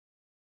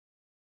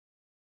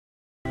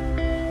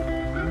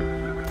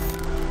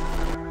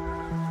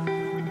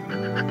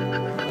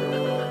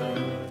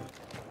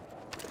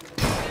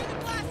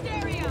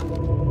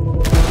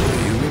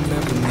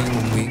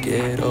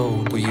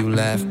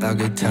laugh about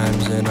good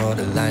times and all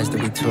the lies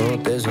that we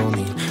told. There's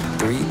only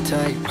three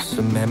types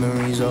of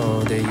memories.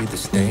 Oh, they either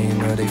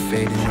staying or they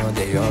fading or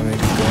they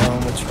already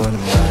gone. Which one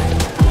am I?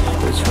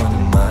 Which one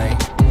am I?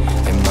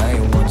 Am I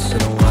a once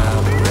in a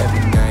while or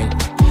every night?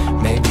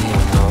 Maybe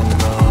I'm long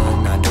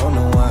gone, I don't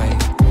know why.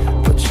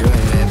 But you're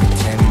here every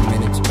 10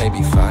 minutes,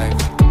 maybe 5.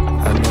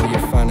 I know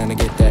you're fine and I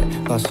get that.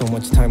 Lost so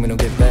much time we don't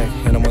get back.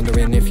 And I'm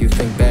wondering if you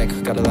think back.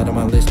 Got a lot on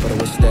my list but I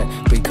wish that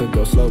we could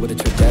go slow with a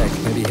trip back.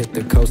 Maybe hit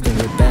the coast and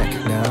we're back.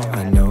 Now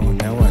I know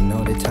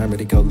that time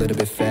really go a little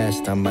bit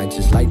fast. I might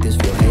just like this,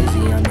 feel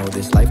hazy. I know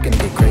this life gonna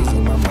get crazy.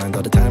 My mind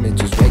all the time, it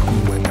just wake me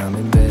when I'm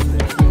in bed.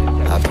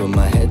 I put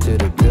my head to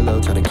the pillow,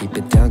 try to keep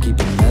it down, keep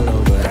it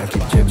mellow. But I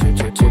keep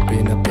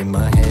dripping up in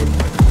my head.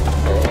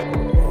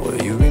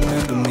 Will you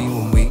remember me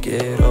when we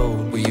get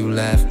old? Will you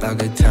laugh about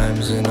good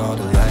times and all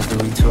the lies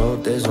that we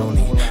told? There's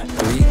only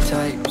three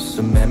types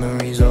of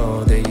memories.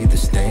 Oh, they either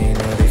staying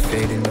or they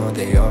fading or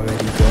they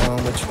already gone.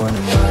 Which one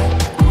am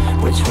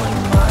I? Which one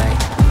am I?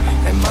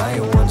 Am I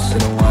a once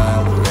in a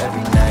while or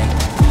every night?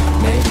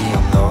 Maybe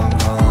I'm long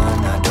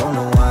gone, I don't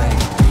know why.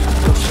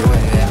 But you're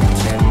every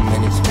 10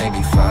 minutes,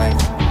 maybe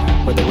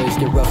 5. But the waves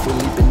get rough, we're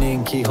leaping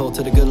in. Keyhole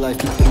to the good life,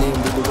 keeping in.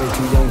 We were way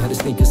too young, had to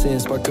sneak us in.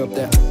 Spark up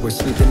that we're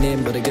sleeping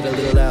in, but I get a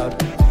little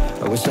loud.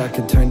 I wish I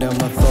could turn down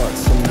my thoughts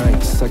some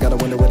nights. I gotta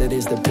wonder what it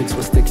is that picks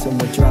what sticks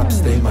and what drops.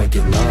 They might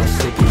get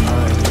lost, sick in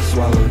mind,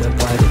 swallowed up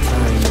by the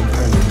time.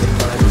 Impermanent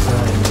by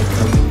design, they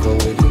come and go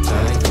with the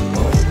time. The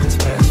moments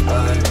pass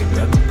by,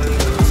 remember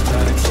those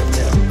times.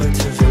 September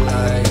to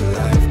July,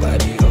 life by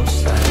the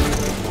ocean.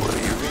 Will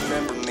you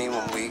remember me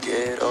when we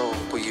get old?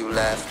 Will you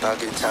laugh about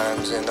good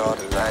times and all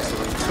the lies that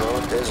we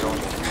told? There's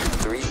only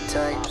three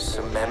types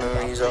of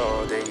memories.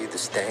 Oh, they either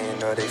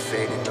staying or they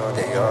fading or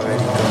they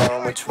already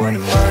gone. Which one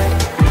am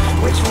I?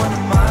 Which one